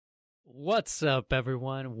What's up,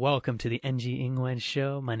 everyone? Welcome to the NG 英文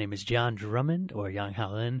Show. My name is John Drummond, or Yang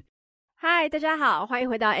Haolin. Hi, 大家好，欢迎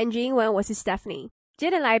回到 NG 英文，我是 Stephanie。今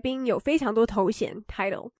天的来宾有非常多头衔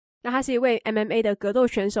title， 那他是一位 MMA 的格斗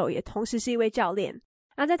选手，也同时是一位教练。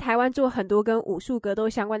那在台湾做很多跟武术格斗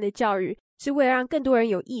相关的教育，是为了让更多人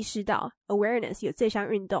有意识到 awareness 有这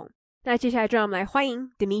项运动。那接下来就让我们来欢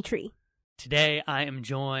迎 Demitri。 Today I am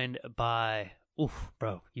joined by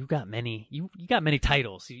bro, you got many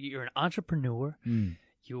titles. You're an entrepreneur.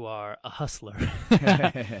 You are a hustler.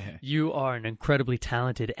 You are an incredibly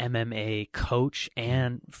talented MMA coach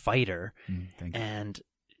and fighter. Thank you. And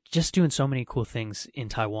just doing so many cool things in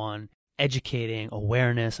Taiwan, educating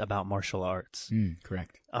awareness about martial arts.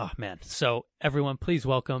 Correct. Oh, man. So everyone, please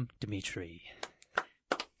welcome Demitri.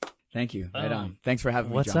 Thank you. Right on. Thanks for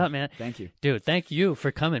having me, What's John. up, man? Thank you. Dude, thank you for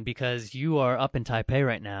coming because you are up in Taipei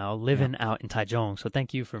right now, living out in Taichung. So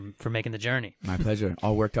thank you for making the journey. My pleasure.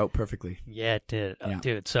 All worked out perfectly. Yeah, it did. Yeah.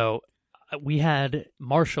 Dude, so we had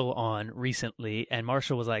Marshall on recently, and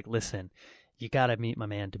Marshall was like, listen, you got to meet my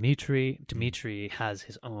man Demitri. Demitri has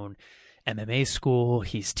his own MMA school.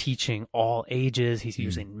 He's teaching all ages. He's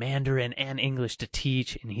using Mandarin and English to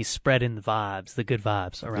teach, and he's spreading the vibes, the good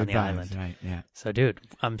vibes around the island. Right, yeah. So, dude,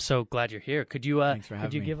 I'm so glad you're here. Could you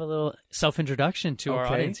give a little self-introduction to our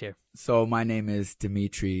audience here? So my name is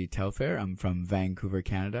Demitri Telfair. I'm from Vancouver,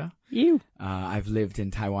 Canada. I've lived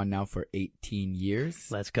in Taiwan now for 18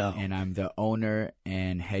 years. Let's go. And I'm the owner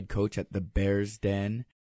and head coach at the Bears Den,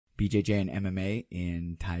 BJJ and MMA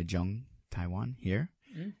in Taichung, Taiwan here.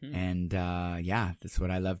 And that's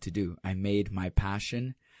what I love to do. I made my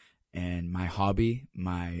passion and my hobby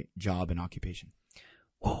my job and occupation.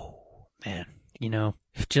 Oh, man. You know,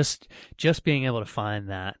 just being able to find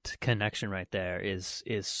that connection right there is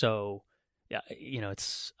so,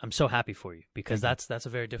 I'm so happy for you because that's a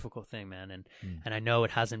very difficult thing, man. And I know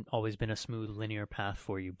it hasn't always been a smooth linear path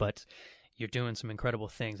for you, but you're doing some incredible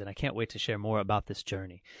things, and I can't wait to share more about this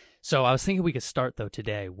journey. So I was thinking we could start though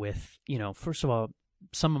today with, first of all,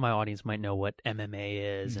 some of my audience might know what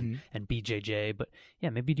MMA is and BJJ, but yeah,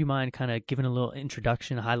 maybe do you mind kind of giving a little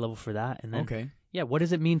introduction, a high level for that? And then, what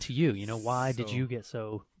does it mean to you? Why did you get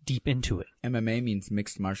so deep into it? MMA means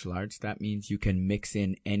mixed martial arts. That means you can mix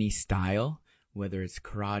in any style, whether it's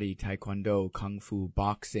karate, taekwondo, kung fu,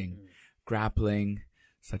 boxing, grappling,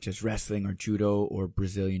 such as wrestling or judo or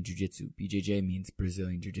Brazilian jiu-jitsu. BJJ means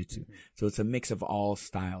Brazilian jiu-jitsu. So it's a mix of all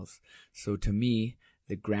styles. So to me,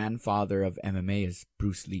 the grandfather of MMA is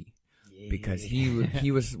Bruce Lee, because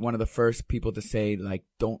he was one of the first people to say, like,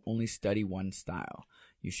 don't only study one style.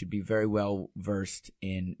 You should be very well versed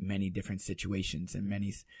in many different situations and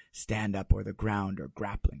many stand up or the ground or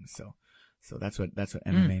grappling. So that's what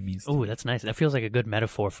MMA means. Oh, that's nice. That feels like a good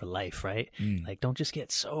metaphor for life, right? Like, don't just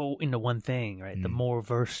get so into one thing, right? The more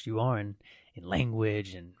versed you are in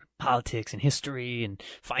language and politics and history and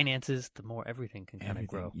finances, the more everything can kind of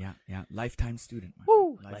grow. Yeah. Lifetime student.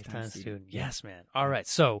 Woo! Lifetime student. Yes, man. All right.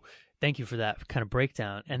 So thank you for that kind of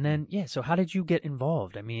breakdown. And then, so how did you get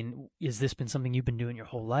involved? I mean, has this been something you've been doing your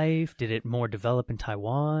whole life? Did it more develop in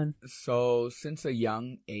Taiwan? So since a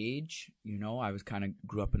young age, I was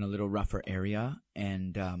grew up in a little rougher area,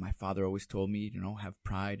 and my father always told me, have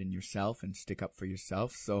pride in yourself and stick up for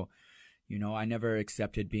yourself. So I never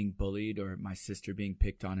accepted being bullied or my sister being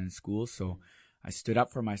picked on in school, so I stood up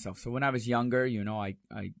for myself. So when I was younger,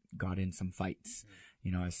 I got in some fights,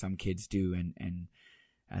 as some kids do, and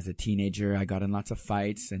as a teenager, I got in lots of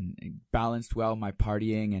fights and balanced well my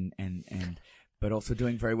partying but also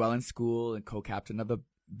doing very well in school and co-captain of the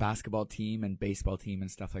basketball team and baseball team and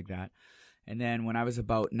stuff like that. And then when I was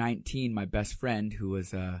about 19, my best friend, who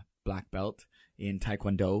was a black belt in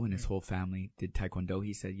Taekwondo, and his whole family did Taekwondo,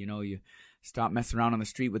 he said, you stop messing around on the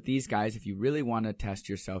street with these guys. If you really want to test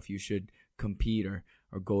yourself, you should compete or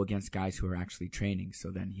go against guys who are actually training. So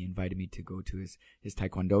then he invited me to go to his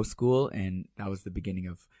Taekwondo school, and that was the beginning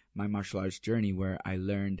of my martial arts journey, where I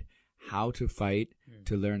learned how to fight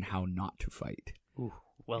to learn how not to fight. Ooh,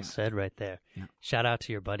 well said right there. Yeah. Shout out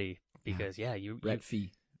to your buddy, because you Brett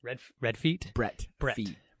Fee. Red Feet? Brett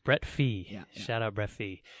Fee. Brett Fee. Yeah. Shout out Brett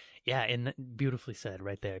Fee. Yeah, and beautifully said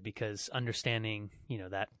right there, because understanding,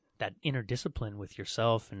 that inner discipline with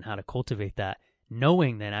yourself and how to cultivate that,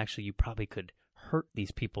 knowing that actually you probably could hurt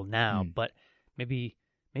these people now, but maybe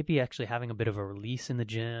actually having a bit of a release in the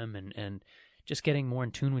gym and just getting more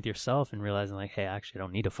in tune with yourself and realizing, like, hey, I actually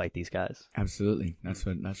don't need to fight these guys. Absolutely. That's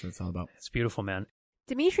what it's all about. It's beautiful, man.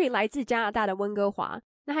 Demitri 来自加拿大的温哥华，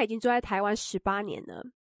那他已经住在台湾18年了。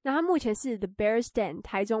那他目前是 The Bears Den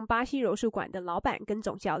台中巴西柔术馆的老板跟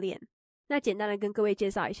总教练。那简单的跟各位介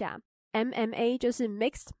绍一下，MMA 就是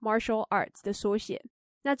Mixed Martial Arts 的缩写，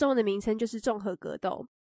那中文的名称就是综合格斗。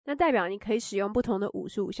那代表你可以使用不同的武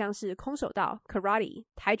术，像是空手道 Karate、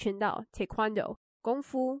跆拳道 Taekwondo、功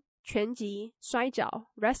夫、拳击、摔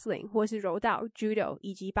跤 Wrestling 或是柔道 Judo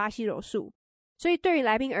以及巴西柔术。所以对于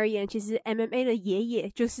来宾而言，其实 MMA 的爷爷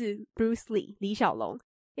就是 Bruce Lee 李小龙，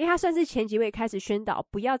因为他算是前几位开始宣导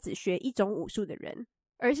不要只学一种武术的人，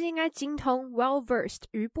而是应该精通 well-versed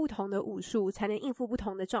于不同的武术，才能应付不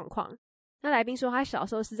同的状况。那来宾说他小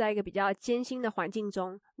时候是在一个比较艰辛的环境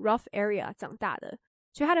中 rough area 长大的，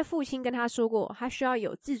所以他的父亲跟他说过，他需要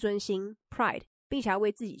有自尊心 pride， 并且要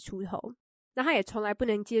为自己出头。那他也从来不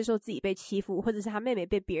能接受自己被欺负，或者是他妹妹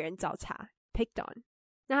被别人找茬 picked on。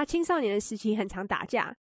 那他青少年的时期很常打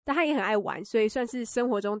架，但他也很爱玩，所以算是生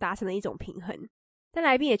活中达成了一种平衡。但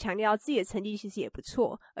来宾也强调自己的成绩其实也不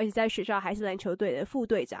错，而且在学校还是篮球队的副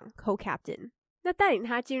队长 co-captain。 那带领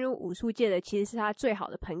他进入武术界的其实是他最好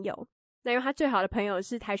的朋友，那因为他最好的朋友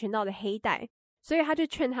是跆拳道的黑带，所以他就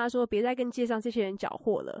劝他说别再跟街上这些人搅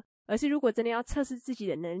和了，而是如果真的要测试自己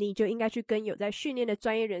的能力，就应该去跟有在训练的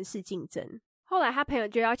专业人士竞争。后来他朋友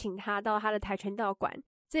就邀请他到他的跆拳道馆，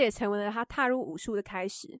这也成为了他踏入武术的开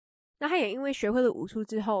始。那他也因为学会了武术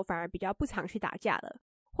之后，反而比较不常去打架了，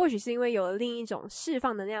或许是因为有了另一种释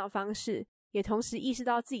放能量的方式，也同时意识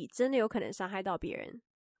到自己真的有可能伤害到别人。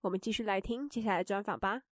我们继续来听接下来的专访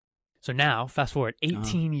吧。So now, fast forward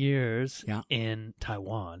 18 years Yeah. in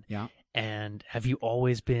Taiwan. Yeah. And have you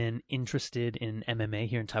always been interested in MMA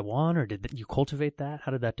here in Taiwan, or did you cultivate that?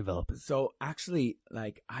 How did that develop? So actually,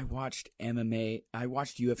 like, I watched MMA. I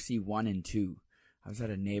watched UFC 1 and 2. I was at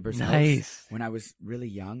a neighbor's house when I was really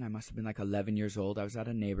young. I must have been like 11 years old. I was at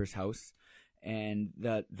a neighbor's house, and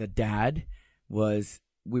the dad was,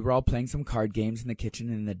 we were all playing some card games in the kitchen,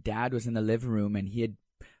 and the dad was in the living room, and he had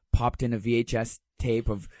popped in a VHS tape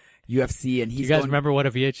of UFC, and he's You guys remember what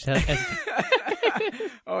a VHS?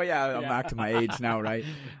 Oh yeah, I'm back to my age now, right?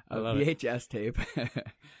 I A love it. VHS tape.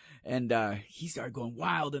 And he started going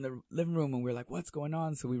wild in the living room, and we're like, what's going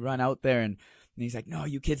on? So we run out there, and he's like, no,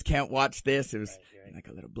 you kids can't watch this. It was like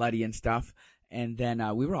a little bloody and stuff. And then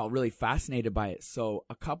we were all really fascinated by it. So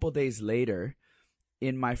a couple days later,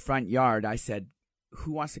 in my front yard, I said,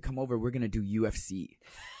 who wants to come over? We're going to do UFC.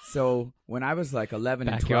 So when I was like 11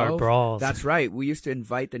 and 12, brawls. That's right. We used to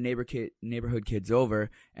invite the neighborhood kids over,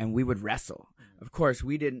 and we would wrestle. Of course,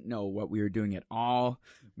 we didn't know what we were doing at all.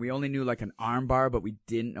 We only knew like an arm bar, but we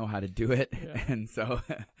didn't know how to do it. Yeah. And so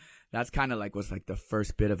that's kind of like was like the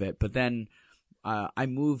first bit of it. But then I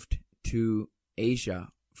moved to Asia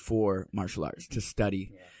for martial arts to study.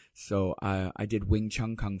 Yeah. So I did Wing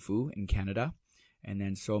Chun Kung Fu in Canada. And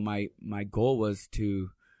then so my goal was to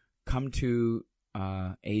come to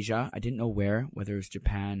Asia. I didn't know whether it was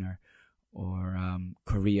Japan or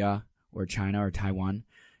Korea or China or Taiwan.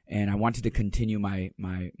 And I wanted to continue my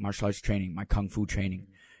martial arts training, my Kung Fu training.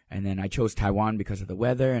 Mm-hmm. And then I chose Taiwan because of the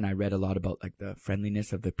weather, and I read a lot about like the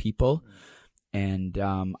friendliness of the people. Mm-hmm.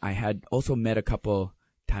 And I had also met a couple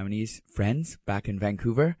Taiwanese friends back in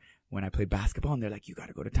Vancouver when I played basketball, and they're like, you got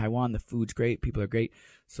to go to Taiwan. The food's great. People are great.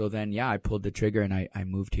 So then, yeah, I pulled the trigger, and I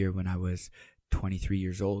moved here when I was 23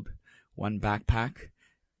 years old. One backpack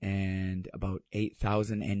and about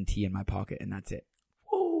 8,000 NT in my pocket, and that's it.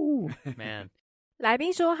 Whoa, man. 来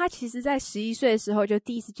宾说他其实在11岁的时候就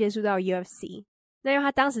第一次接触到 UFC， 那因为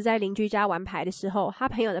他当时在邻居家玩牌的时候，他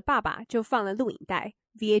朋友的爸爸就放了录影带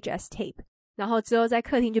VHS tape， 然后之后在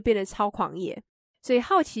客厅就变得超狂野，所以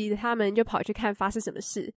好奇的他们就跑去看发生什么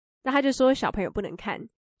事，那他就说小朋友不能看，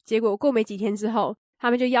结果过没几天之后，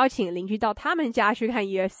他们就邀请邻居到他们家去看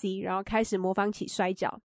UFC， 然后开始模仿起摔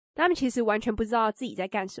跤，他们其实完全不知道自己在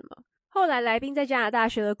干什么。后来来宾在加拿大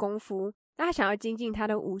学了功夫，那他想要精进他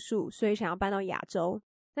的武术，所以想要搬到亚洲。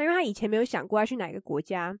那因为他以前没有想过要去哪个国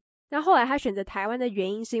家，那后来他选择台湾的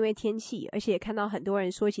原因是因为天气，而且也看到很多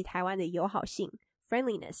人说起台湾的友好性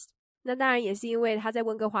friendliness。那当然也是因为他在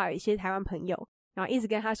温哥华有一些台湾朋友，然后一直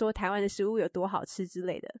跟他说台湾的食物有多好吃之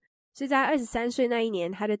类的。所以在23岁那一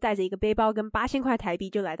年，他就带着一个背包跟8000块台币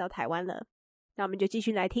就来到台湾了。那我们就继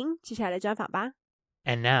续来听接下来的专访吧。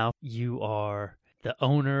And now you are the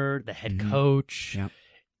owner, the head coach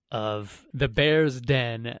of the Bears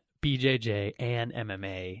Den, BJJ, and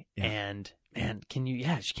MMA. Yeah. And man, can you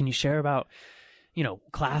share about,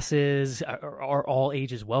 classes? Are all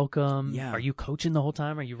ages welcome? Yeah. Are you coaching the whole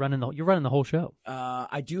time? Are you running the whole show?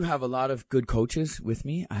 I do have a lot of good coaches with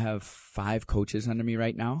me. I have 5 coaches under me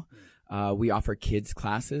right now. We offer kids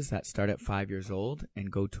classes that start at 5 years old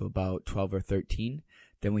and go to about 12 or 13.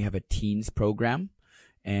 Then we have a teens program.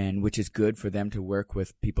 and which is good for them to work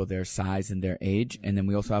with people their size and their age. And then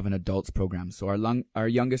we also have an adults program. So our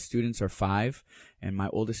youngest students are 5, and my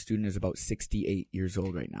oldest student is about 68 years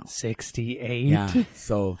old right now. 68? Yeah.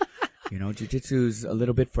 So, jiu-jitsu is a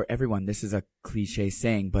little bit for everyone. This is a cliche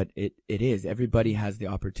saying, but it is. Everybody has the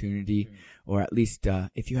opportunity, or at least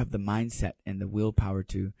if you have the mindset and the willpower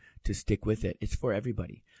to stick with it, it's for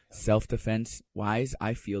everybody. Self-defense wise,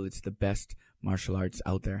 I feel it's the best martial arts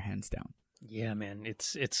out there, hands down. Yeah, man,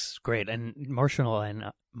 it's great. And Marshall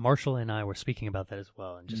and I were speaking about that as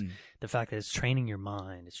well. And just the fact that it's training your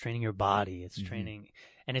mind, it's training your body, it's training,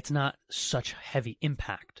 and it's not such heavy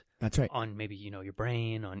impact. That's right. On maybe, your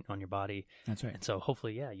brain, on your body. That's right. And so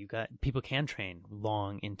hopefully, people can train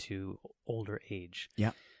long into older age.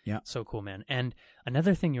 Yeah. Yeah. So cool, man. And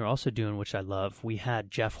another thing you're also doing, which I love, we had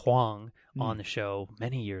Jeff Huang on the show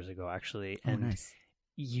many years ago, actually. And nice.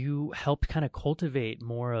 You helped kind of cultivate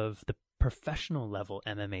more of the professional level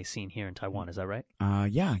MMA scene here in Taiwan. Is that right?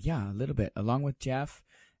 Yeah, a little bit. Along with Jeff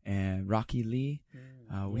and Rocky Lee,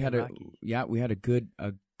 we had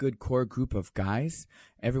a good core group of guys.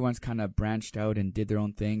 Everyone's kind of branched out and did their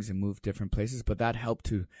own things and moved different places, but that helped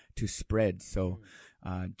to spread. So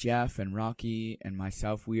Jeff and Rocky and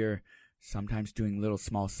myself, we are sometimes doing little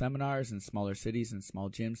small seminars in smaller cities and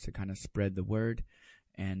small gyms to kind of spread the word.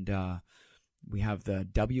 And we have the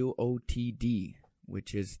WOTD,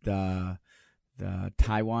 which is the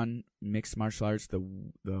Taiwan Mixed Martial Arts, the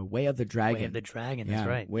Way of the Dragon. Way of the Dragon, that's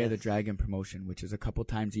right. Way of the Dragon promotion, which is a couple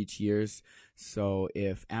times each year. So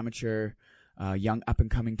if amateur, young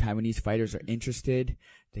up-and-coming Taiwanese fighters are interested,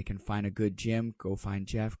 they can find a good gym, go find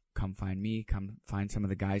Jeff, come find me, come find some of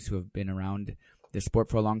the guys who have been around this sport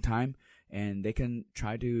for a long time, and they can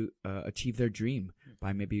try to achieve their dream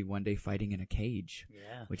by maybe one day fighting in a cage,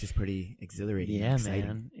 which is pretty exhilarating. Yeah, and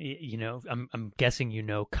exciting. Man. I'm guessing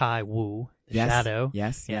Kai Wu, the Shadow.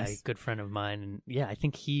 Yes. A good friend of mine. And I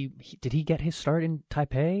think did he get his start in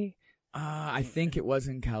Taipei? I think it was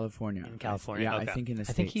in California. In California, okay. I think in the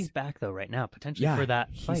States. I think he's back though right now, potentially for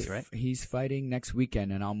that fight, right? He's fighting next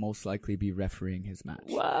weekend, and I'll most likely be refereeing his match.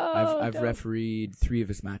 Wow, I've refereed 3 of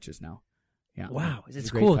his matches now. Yeah. Wow,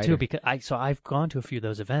 it's cool too because I've gone to a few of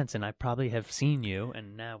those events, and I probably have seen you,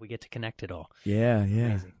 and now we get to connect it all. Yeah.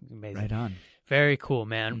 Amazing. Right on. Very cool,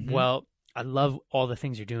 man. Well, I love all the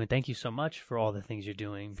things you're doing. Thank you so much for all the things you're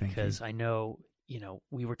doing because I know,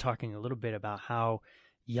 we were talking a little bit about how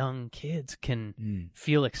young kids can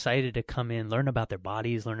feel excited to come in, learn about their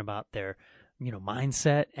bodies, learn about their,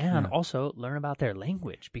 mindset, and also learn about their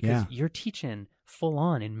language because you're teaching full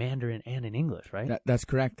on in Mandarin and in English, right? That's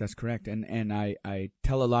correct. And I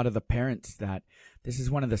tell a lot of the parents that this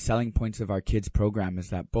is one of the selling points of our kids program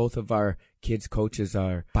is that both of our kids coaches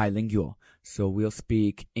are bilingual. So we'll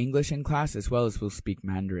speak English in class as well as we'll speak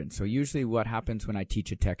Mandarin. So usually what happens when I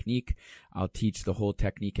teach a technique, I'll teach the whole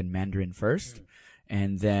technique in Mandarin first.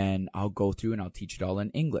 And then I'll go through and I'll teach it all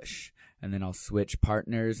in English. And then I'll switch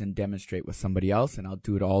partners and demonstrate with somebody else. And I'll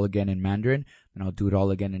do it all again in Mandarin. And I'll do it all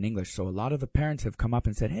again in English. So a lot of the parents have come up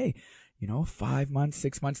and said, hey, 5 months,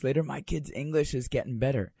 6 months later, my kid's English is getting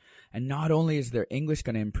better. And not only is their English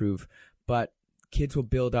going to improve, but kids will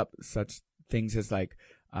build up such things as like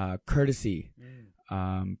courtesy,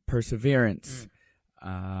 perseverance.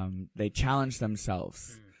 They challenge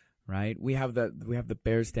themselves. Right? We have the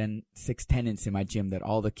Bears Den 6 tenets in my gym that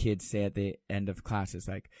all the kids say at the end of class is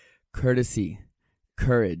like courtesy,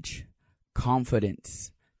 courage,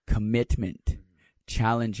 confidence, commitment,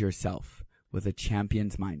 challenge yourself with a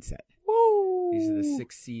champion's mindset. Woo! These are the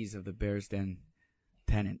 6 C's of the Bears Den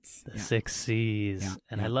tenets. The 6 C's. Yeah.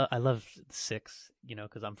 And I love 6,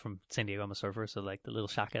 because I'm from San Diego, I'm a surfer, so like the little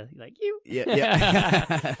shaka, like you.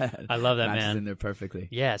 Yeah. I love that, Matches man. in there perfectly.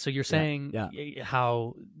 Yeah, so you're saying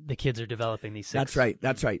how the kids are developing these 6.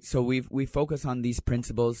 That's right. So we focus on these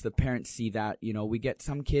principles. The parents see that, we get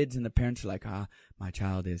some kids and the parents are like, my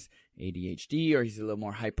child is ADHD or he's a little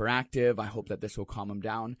more hyperactive. I hope that this will calm him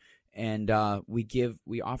down. And we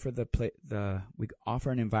offer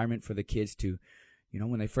an environment for the kids to,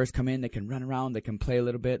 when they first come in, they can run around, they can play a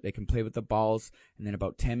little bit, they can play with the balls, and then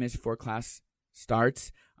about 10 minutes before class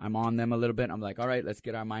starts, I'm on them a little bit. I'm like, all right, let's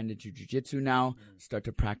get our mind into jiu-jitsu now, start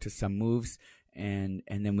to practice some moves, and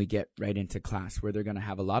then we get right into class where they're going to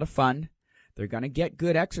have a lot of fun. They're going to get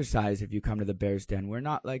good exercise if you come to the Bears Den. We're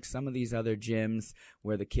not like some of these other gyms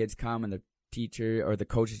where the kids come and the teacher or the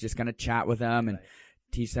coach is just going to chat with them and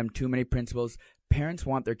teach them too many principles. Parents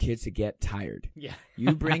want their kids to get tired. Yeah.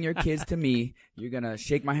 You bring your kids to me. You're going to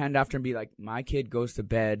shake my hand after and be like, my kid goes to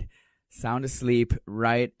bed, sound asleep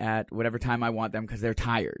right at whatever time I want them because they're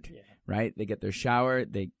tired. Yeah. right? They get their shower,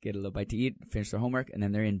 they get a little bite to eat, finish their homework, and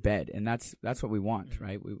then they're in bed. And that's what we want,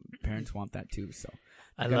 right? Parents want that too. So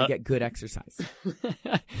you got to get good exercise.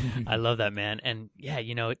 I love that, man. And yeah,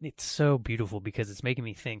 it's so beautiful because it's making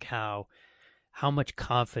me think how much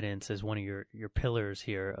confidence is one of your pillars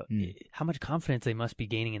here, how much confidence they must be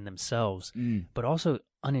gaining in themselves, but also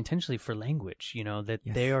unintentionally for language, that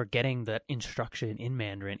they are getting that instruction in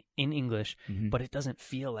Mandarin, in English, but it doesn't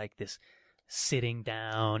feel like this sitting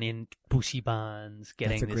down in bushibans,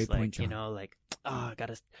 getting this point, I got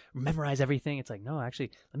to memorize everything. It's like, no, actually,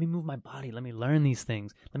 let me move my body. Let me learn these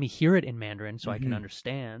things. Let me hear it in Mandarin so I can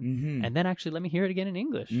understand. And then actually let me hear it again in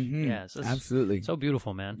English. Yeah, so absolutely. So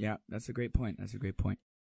beautiful, man. Yeah, that's a great point.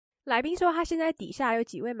 来宾说他现在底下有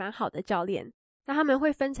几位蛮好的教练，那他们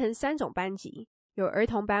会分成3种班级，有儿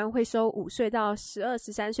童班会收5岁到12、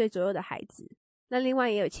13岁左右的孩子，那另外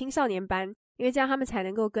也有青少年班，因为这样他们才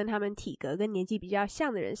能够跟他们体格跟年纪比较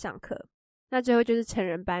像的人上课。那最后就是成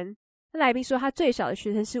人班，那来宾说他最小的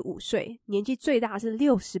学生是5岁，年纪最大是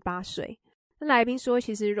68岁。那来宾说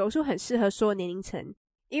其实柔术很适合所有年龄层，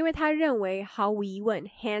因为他认为毫无疑问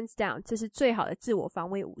hands down 这是最好的自我防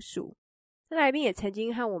卫武术。那来宾也曾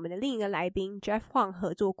经和我们的另一个来宾 Jeff Huang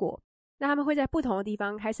合作过，那他们会在不同的地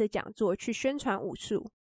方开设讲座去宣传武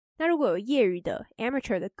术。那如果有业余的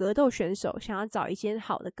amateur 的格斗选手想要找一间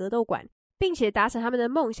好的格斗馆，并且达成他们的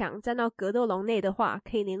梦想站到格斗笼内的话，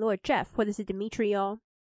可以联络 Jeff 或者是 Demitri 哦。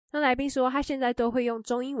那来宾说他现在都会用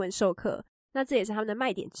中英文授课，那这也是他们的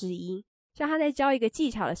卖点之一。像他在教一个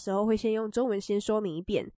技巧的时候，会先用中文先说明一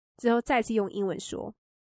遍，之后再次用英文说。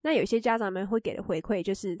那有些家长们会给的回馈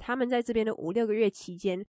就是他们在这边的5-6个月期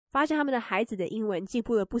间，发现他们的孩子的英文进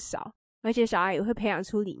步了不少，而且小孩也会培养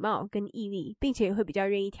出礼貌跟毅力，并且也会比较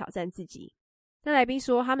愿意挑战自己。那来宾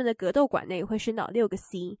说他们的格斗馆内会宣导6个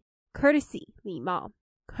C， Courtesy 礼貌，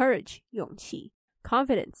 Courage 勇气，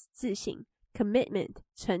 Confidence 自信， Commitment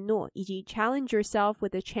承诺，以及 Challenge yourself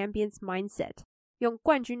with a champion's mindset 用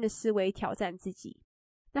冠军的思维挑战自己。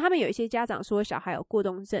那他们有一些家长说小孩有过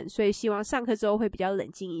动症，所以希望上课之后会比较冷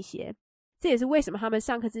静一些，这也是为什么他们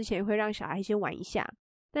上课之前会让小孩先玩一下，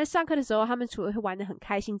但上课的时候他们除了会玩得很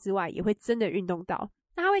开心之外，也会真的运动到。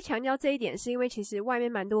那他会强调这一点是因为其实外面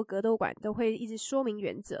蛮多格斗馆都会一直说明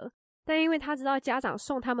原则，但因为他知道家长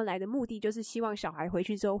送他们来的目的就是希望小孩回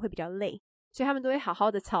去之后会比较累，所以他们都会好好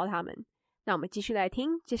的操他们。那我们继续来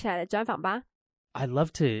听接下来的专访吧。I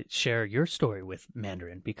love to share your story with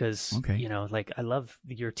Mandarin because, I love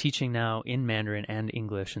you're teaching now in Mandarin and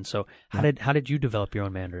English. And so how did you develop your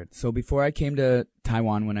own Mandarin? So before I came to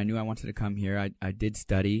Taiwan, when I knew I wanted to come here, I did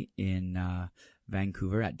study in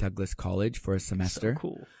Vancouver at Douglas College for a semester. So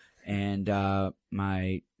cool. And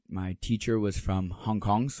my teacher was from Hong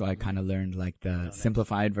Kong, so I kind of learned like the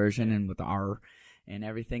simplified version and with the R and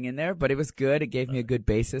everything in there. But it was good. It gave me a good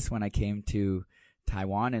basis when I came to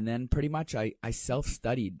Taiwan, and then pretty much I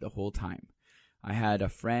self-studied the whole time. I had a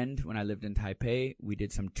friend when I lived in Taipei. We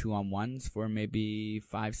did some 2-on-1s for maybe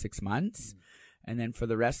 5-6 months. And then for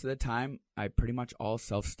the rest of the time, I pretty much all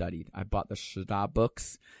self-studied. I bought the Shida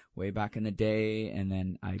books way back in the day, and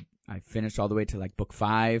then I finished all the way to like book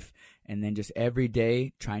 5, and then just every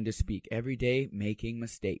day trying to speak, every day making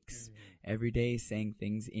mistakes, every day saying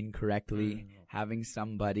things incorrectly, having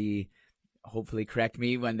somebody hopefully correct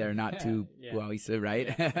me when they're not too guaisa, right?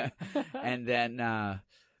 and then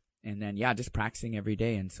just practicing every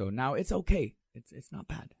day. And so now it's okay. It's not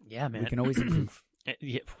bad. Yeah, man. We can always improve.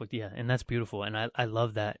 Yeah, and that's beautiful. And I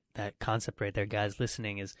love that concept right there, guys.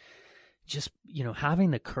 Listening is just, having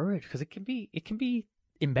the courage, because it can be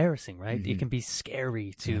embarrassing, right? It can be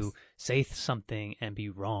scary to say something and be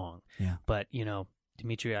wrong. Yeah. But,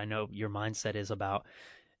 Demitri, I know your mindset is about,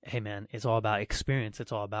 hey man, it's all about experience.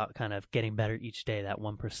 It's all about kind of getting better each day, that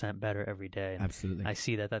 1% better every day. And absolutely. I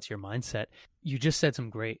see that that's your mindset. You just said some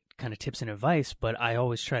great kind of tips and advice, but I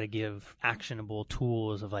always try to give actionable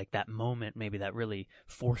tools of like that moment maybe that really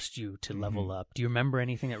forced you to level up. Do you remember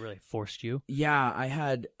anything that really forced you? Yeah, I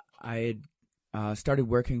had started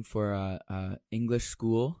working for a English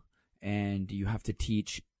school, and you have to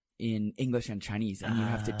teach in English and Chinese, and you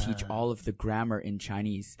have to teach all of the grammar in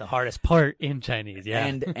Chinese. The hardest part in Chinese,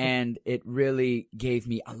 yeah. And it really gave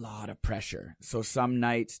me a lot of pressure. So some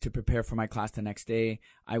nights to prepare for my class the next day,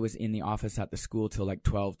 I was in the office at the school till like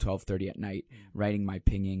 12:30 at night, writing my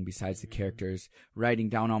pinging besides the characters, writing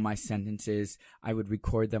down all my sentences. I would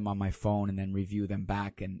record them on my phone and then review them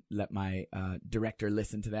back and let my director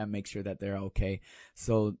listen to them, make sure that they're okay.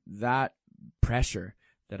 So that pressure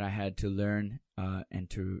that I had to learn and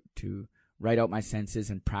to write out my sentences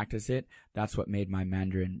and practice it. That's what made my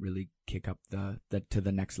Mandarin really kick up the to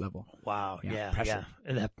the next level. Wow. Yeah. Pressure.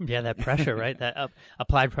 That pressure, right? That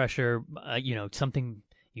applied pressure, something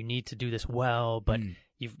you need to do this well, but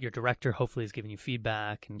your director hopefully is giving you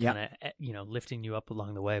feedback and kind of, lifting you up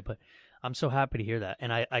along the way. But I'm so happy to hear that.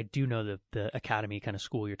 And I do know the academy kind of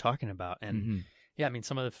school you're talking about. And yeah, I mean,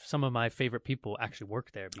 some of my favorite people actually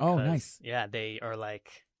work there because, nice. Yeah, they are like,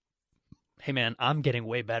 hey man, I'm getting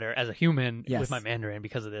way better as a human with my Mandarin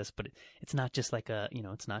because of this, but it's not just like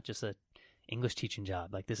it's not just a English teaching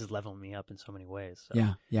job. Like this is leveling me up in so many ways. So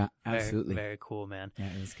Yeah, absolutely. Very, very cool, man. Yeah,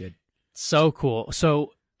 it was good. So cool.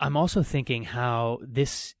 So I'm also thinking how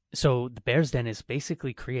so the Bears Den is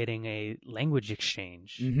basically creating a language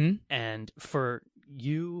exchange, and for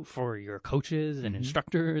your coaches and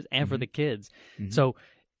instructors and for the kids. So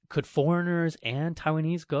could foreigners and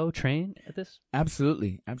Taiwanese go train at this?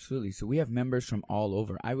 Absolutely. So we have members from all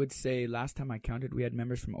over. I would say last time I counted, we had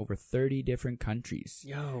members from over 30 different countries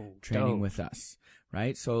training with us,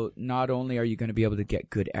 right? So not only are you going to be able to get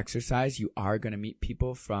good exercise, you are going to meet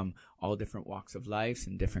people from all different walks of life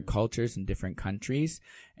and different cultures and different countries.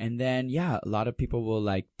 And then, a lot of people will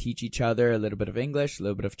like teach each other a little bit of English, a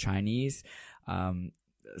little bit of Chinese.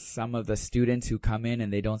 Some of the students who come in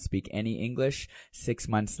and they don't speak any English, 6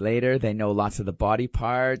 months later, they know lots of the body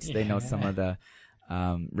parts. They know some of the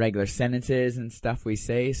regular sentences and stuff we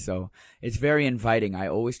say. So it's very inviting. I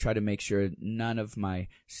always try to make sure none of my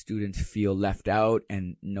students feel left out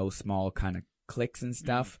and no small kind of cliques and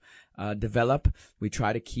stuff develop. We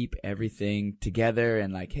try to keep everything together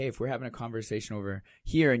and like, hey, if we're having a conversation over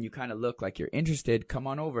here and you kind of look like you're interested, come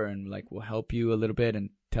on over and like we'll help you a little bit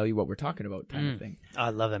and tell you what we're talking about kind of thing. I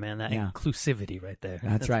love that, man. That inclusivity right there.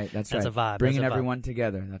 That's right. That's a vibe. Bringing everyone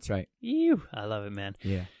together. That's right. I love it, man.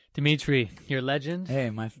 Yeah. Demitri, you're a legend. Hey,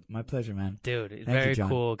 my pleasure, man. Dude, Thank very you, John.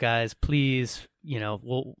 cool, guys. Please,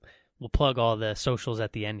 we'll plug all the socials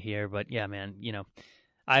at the end here, but yeah, man,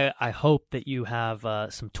 I hope that you have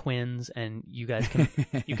some twins and you guys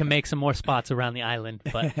can make some more spots around the island,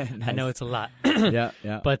 but nice. I know it's a lot.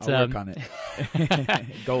 yeah. But I'll work on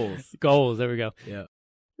it. Goals. There we go. Yeah.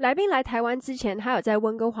 来宾来台湾之前，他有在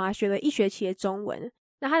温哥华学了1学期的中文。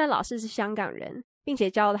那他的老师是香港人，并且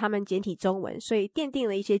教了他们简体中文，所以奠定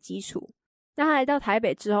了一些基础。那他来到台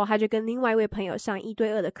北之后，他就跟另外一位朋友上1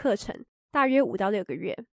对2的课程，大约5到6个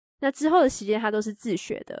月。那之后的时间他都是自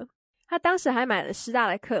学的。他当时还买了师大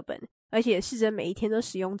的课本，而且也试着每一天都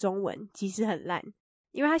使用中文，即使很烂，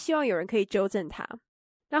因为他希望有人可以纠正他。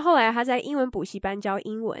那后来他在英文补习班教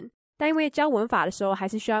英文，但因为教文法的时候还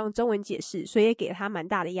是需要用中文解释，所以也给了他蛮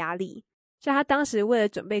大的压力。像他当时为了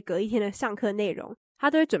准备隔一天的上课内容，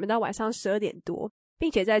他都会准备到晚上12点多，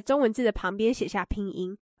并且在中文字的旁边写下拼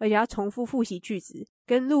音，而且要重复复习句子，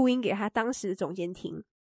跟录音给他当时的总监听。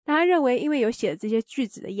那他认为因为有写了这些句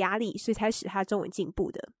子的压力，所以才使他中文进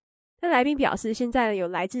步的。那来宾表示，现在有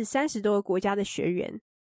来自30多个国家的学员，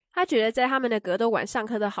他觉得在他们的格斗馆上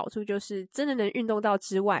课的好处就是真的能运动到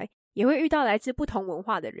之外，也会遇到来自不同文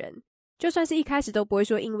化的人，就算是一开始都不会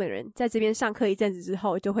说英文的人，在这边上课一阵子之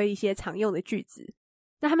后，就会一些常用的句子。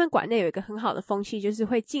那他们馆内有一个很好的风气，就是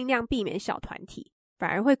会尽量避免小团体，反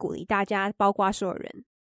而会鼓励大家包括所有人。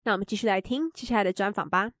那我们继续来听接下来的专访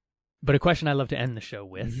吧。But a question I love to end the show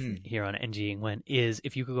with here on NG Ingwen is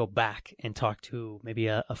if you could go back and talk to maybe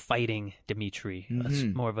a fighting Demitri,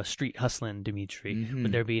 more of a street hustling Demitri,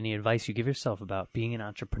 would there be any advice you give yourself about being an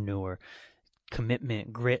entrepreneur,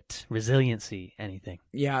 commitment, grit, resiliency, anything?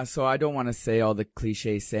 Yeah, so I don't want to say all the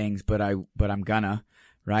cliche sayings, but I'm gonna,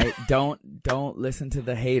 right? Don't listen to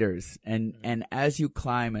the haters. And as you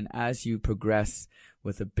climb and as you progress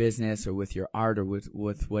with a business or with your art or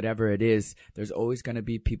with whatever it is, there's always going to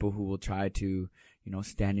be people who will try to,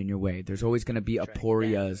 stand in your way. There's always going to be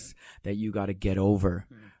aporias that you got to get over,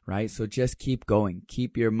 right? So just keep going.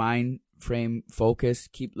 Keep your mind frame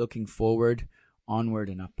focused. Keep looking forward, onward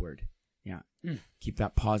and upward. Yeah. Keep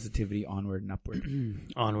that positivity onward and upward.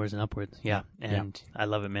 Onwards and upwards. Yeah. And I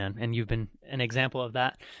love it, man. And you've been an example of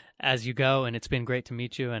that as you go. And it's been great to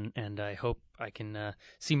meet you. And I hope I can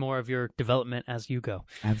see more of your development as you go.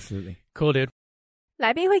 Absolutely. Cool, dude.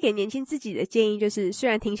 来宾会给年轻自己的建议就是，虽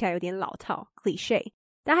然听起来有点老套 cliché，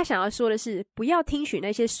 但他想要说的是，不要听取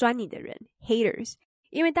那些酸你的人 haters，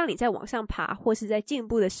 因为当你在往上爬或是在进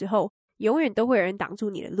步的时候，永远都会有人挡住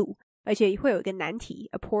你的路，而且会有一个难题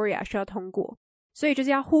aporia 需要通过，所以就是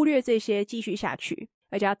要忽略这些，继续下去，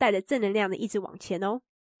而且要带着正能量的一直往前哦。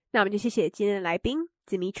那我们就谢谢今天的来宾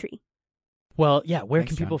Demitri。Well, yeah, where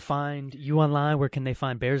Thanks, can people find you online? Where can they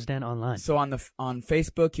find Bears Den online? So on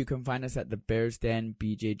Facebook, you can find us at the Bears Den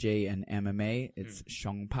BJJ and MMA. It's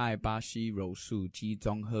熊派巴西柔术集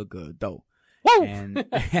综合格斗. Woo! And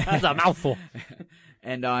That's a mouthful.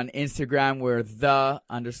 And on Instagram, we're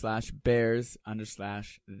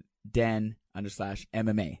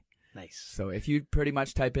the_bears_den_MMA. Nice. So if you pretty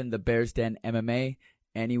much type in the Bears Den MMA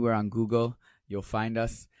anywhere on Google, you'll find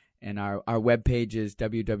us. And our webpage is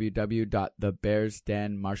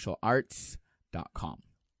www.thebearsdenmartialarts.com.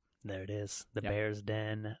 There it is.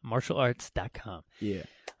 thebearsdenmartialarts.com. Yeah.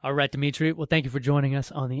 All right, Demitri. Well, thank you for joining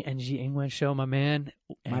us on the NG Ingwen Show, my man.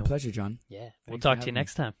 My pleasure, John. Yeah. Thanks We'll for talk to you having me.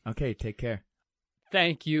 next time. Okay, take care.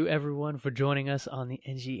 Thank you, everyone, for joining us on the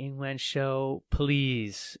NG Ingwen Show.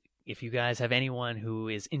 Please, if you guys have anyone who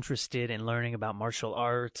is interested in learning about martial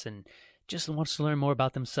arts and just wants to learn more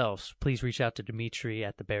about themselves, please reach out to Demitri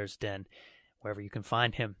at the Bears Den, wherever you can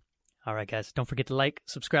find him. All right, guys, don't forget to like,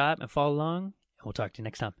 subscribe, and follow along, and we'll talk to you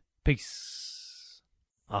next time. Peace.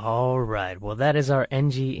 All right, well, that is our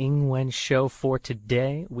NG Ingwen Show for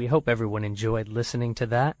today. We hope everyone enjoyed listening to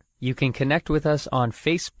that. You can connect with us on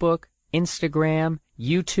Facebook, Instagram,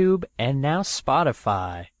 YouTube, and now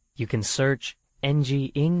Spotify. You can search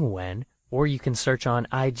NG Ingwen, or you can search on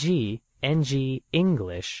IG NG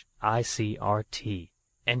English ICRT.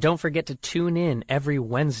 And don't forget to tune in every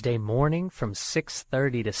Wednesday morning from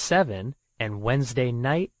 6:30 to 7 and Wednesday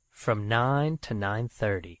night from 9 to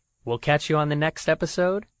 9:30. We'll catch you on the next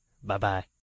episode. Bye-bye.